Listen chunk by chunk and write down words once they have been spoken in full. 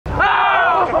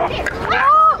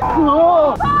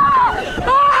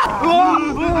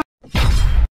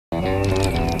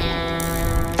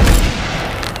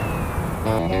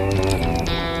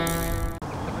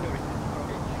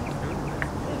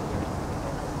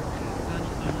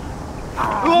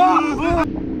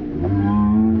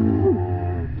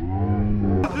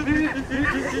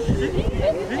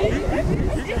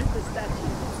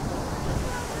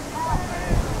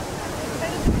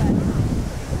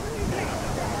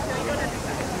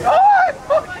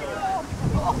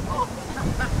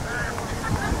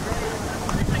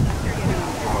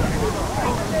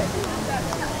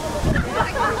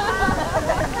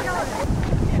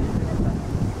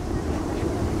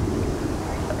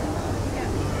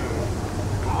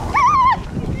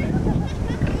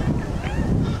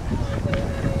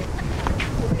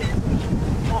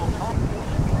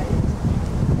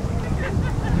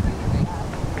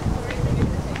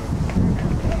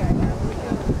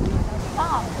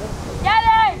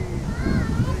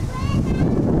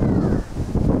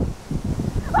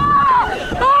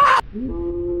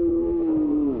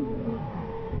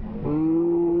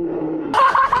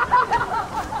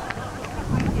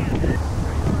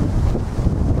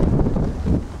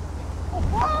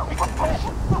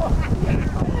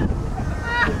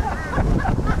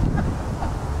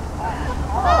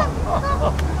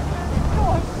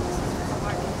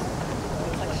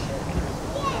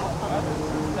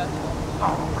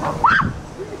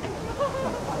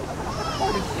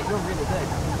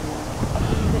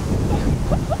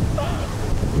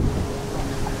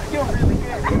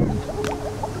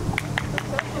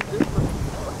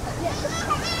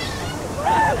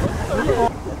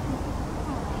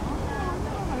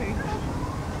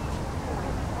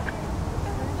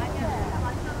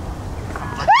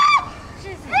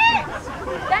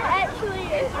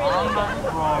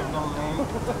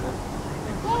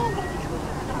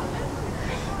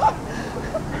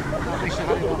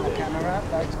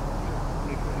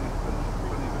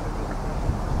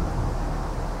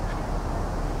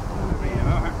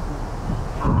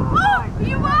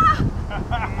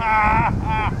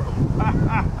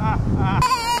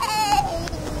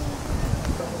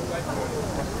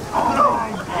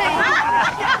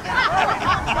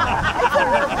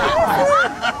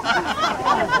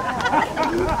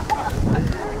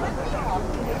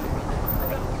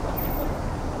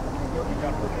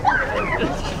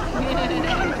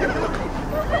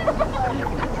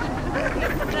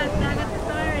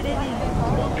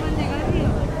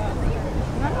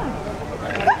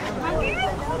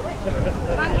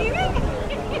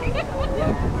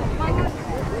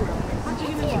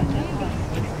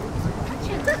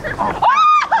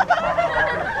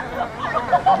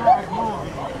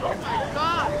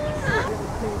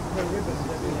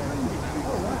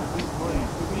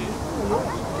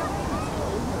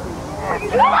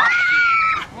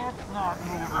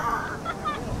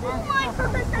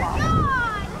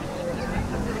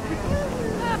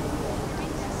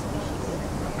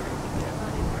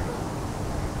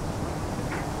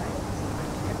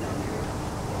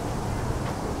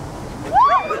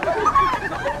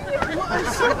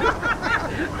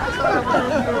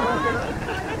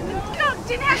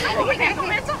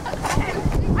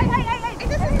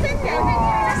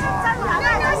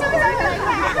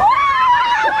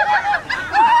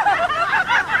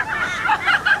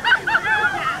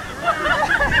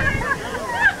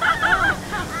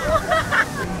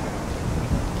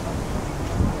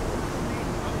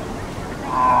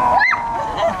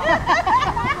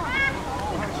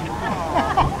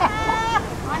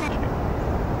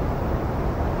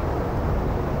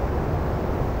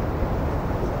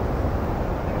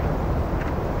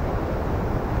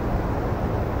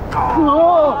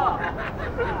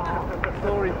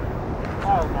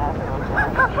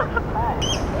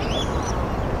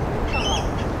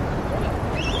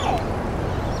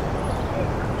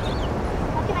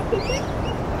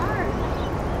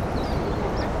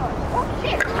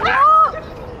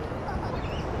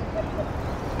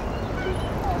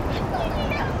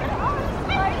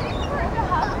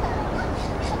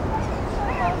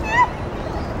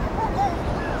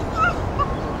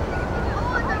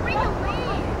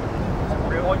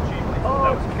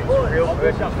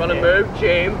Gonna move,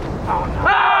 Jim.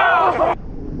 Oh,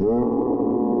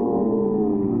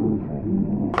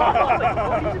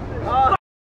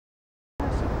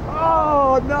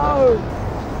 oh no!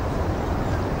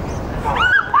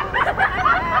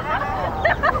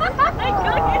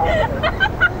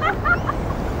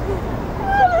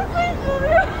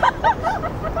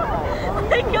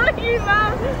 I got you,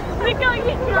 Mum! I got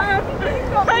you, Mum!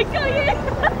 I got you!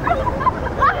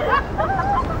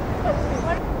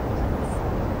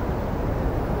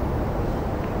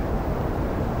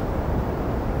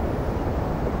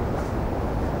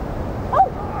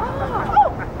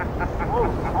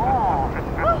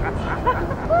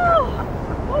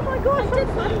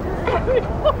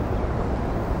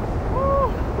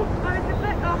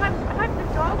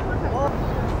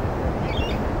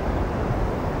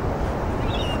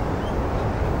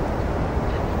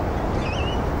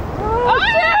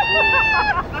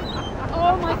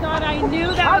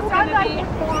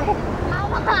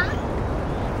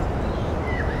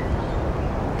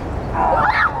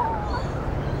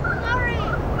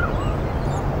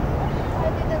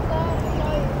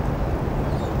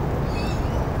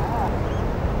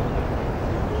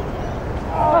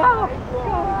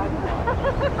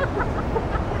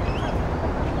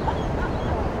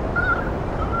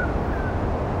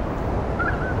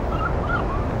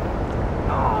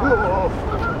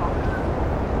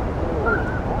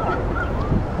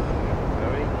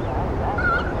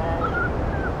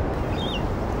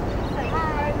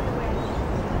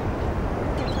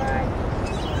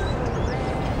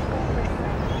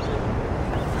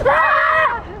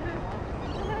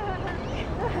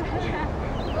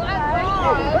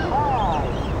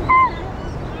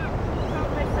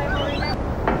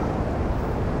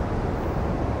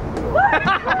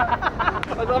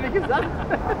 heck is that?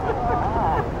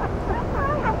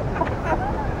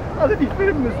 Oh, did he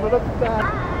film this one? That's sad.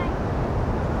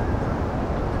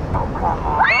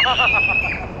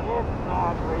 It's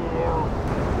not real.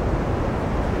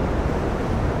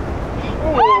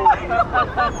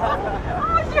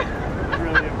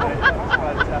 Brilliant, mate. That's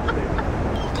fantastic.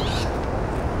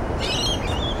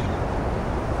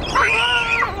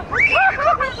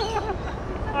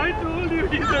 I told you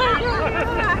he's a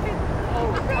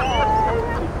oh God.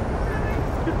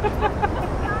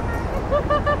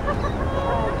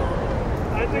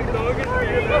 I think dog is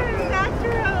real.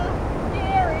 Natural.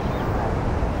 Scary.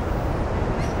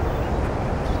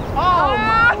 Oh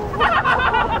my.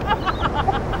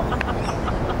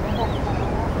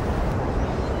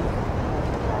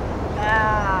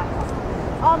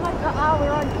 Oh my God, oh,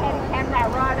 we're on camera,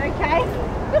 right, okay?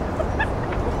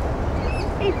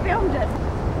 He filmed it.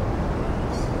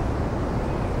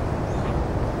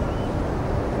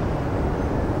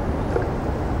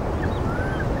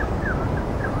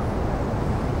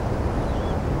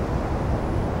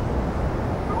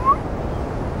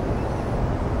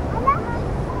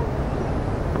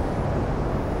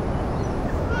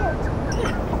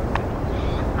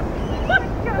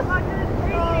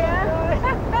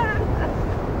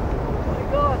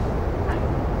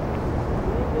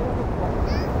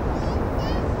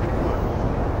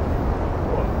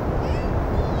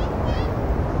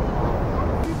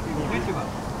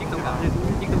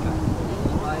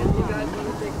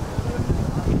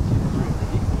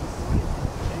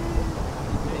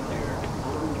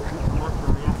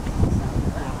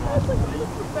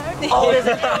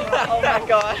 Oh my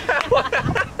god.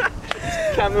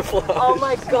 Camouflage. Oh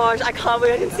my gosh, I can't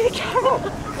believe I didn't see a camera.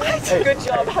 What? Good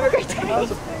job, have a great day. I'm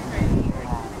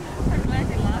glad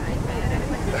you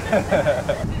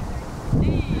laughed.